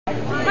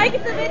Mike,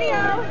 it's a video.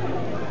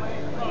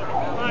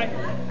 Hi.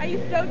 Are you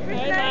stoked for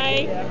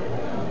today? Hey, Mike.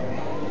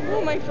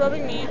 Oh, Mike's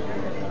rubbing me.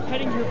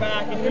 Petting your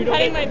back. And You're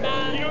petting my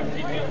back. You don't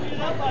see me lean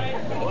up on it.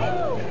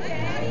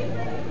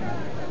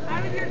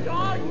 How is your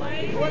dog,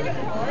 Mike?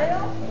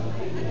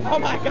 Oh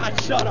my God,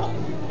 shut up.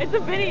 It's a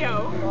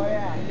video. Oh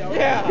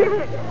yeah.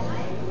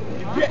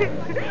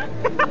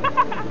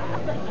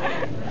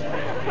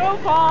 Oh,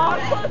 Paul.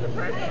 I'm the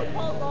person with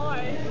Paul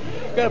Boy.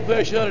 Gotta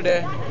play a show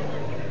today.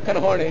 Kind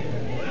of horny.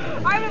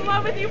 I'm in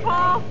love with you,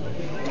 Paul.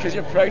 Because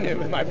you're pregnant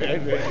with my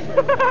baby.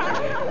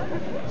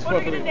 What are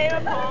you gonna name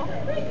him, Paul?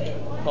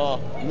 Paul.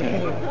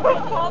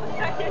 Paul the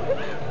second.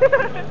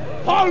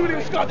 Paul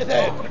William Scott the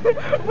third.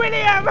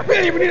 William.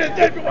 William, we need a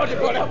third for watching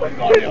Paul. What's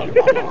going on?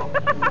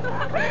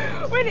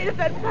 We need a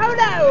third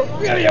photo.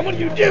 William, what are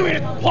you doing?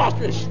 It's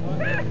preposterous.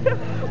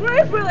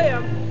 Where's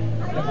William?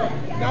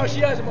 Now she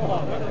has a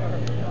mohawk.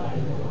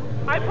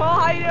 Hi, Paul.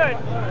 How you doing?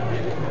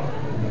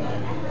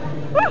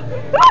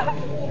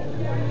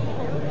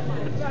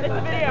 It's a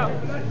video.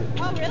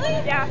 Oh, really?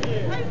 Yeah.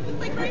 It's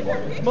like right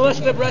here.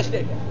 Melissa the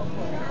breasty.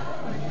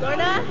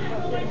 Lorna?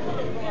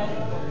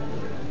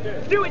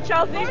 Do it,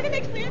 Chelsea. Lorna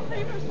makes man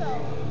frame herself.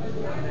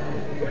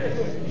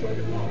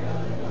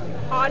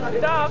 Hot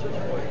stuff.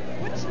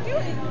 What's she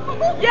doing?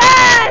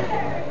 Yes!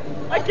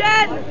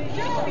 Again!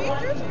 Drew speed.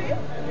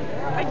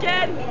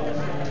 Again!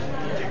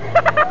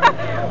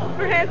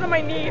 Her hands on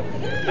my knees.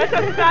 That's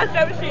how fast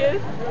out she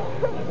is.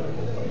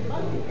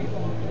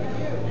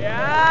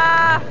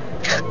 Yeah!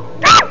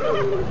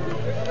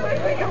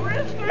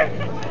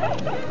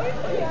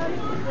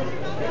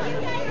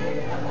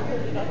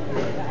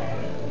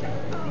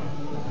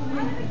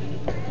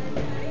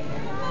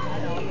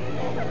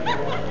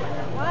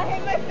 I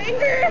hit my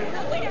finger.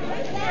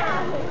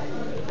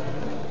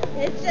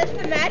 It's just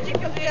the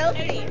magic of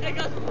Chelsea.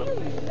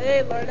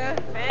 Hey, Lorna.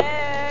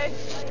 Hey.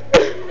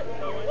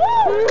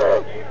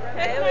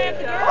 Hey,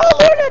 Lisa. Oh,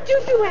 Lorna,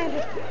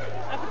 two-handed.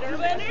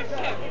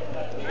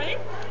 Ready?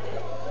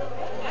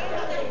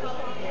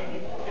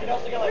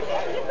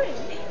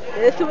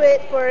 Just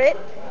wait for it.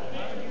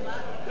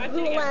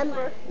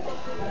 Remember.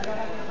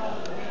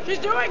 She's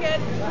doing it.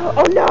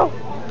 Oh no.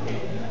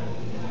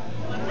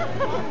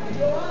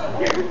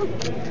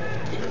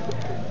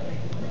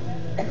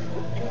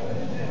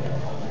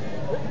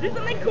 Do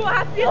something cool. It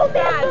has to be a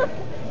spaz.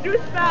 Do a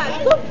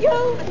spaz. Look,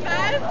 yo. A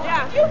spaz?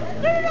 Yeah.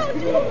 No, do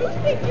the moose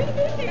thing. Do the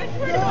moose thing. I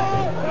swear to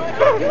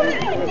God. Do it.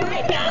 Do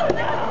it now.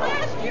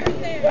 Last year's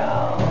thing. No.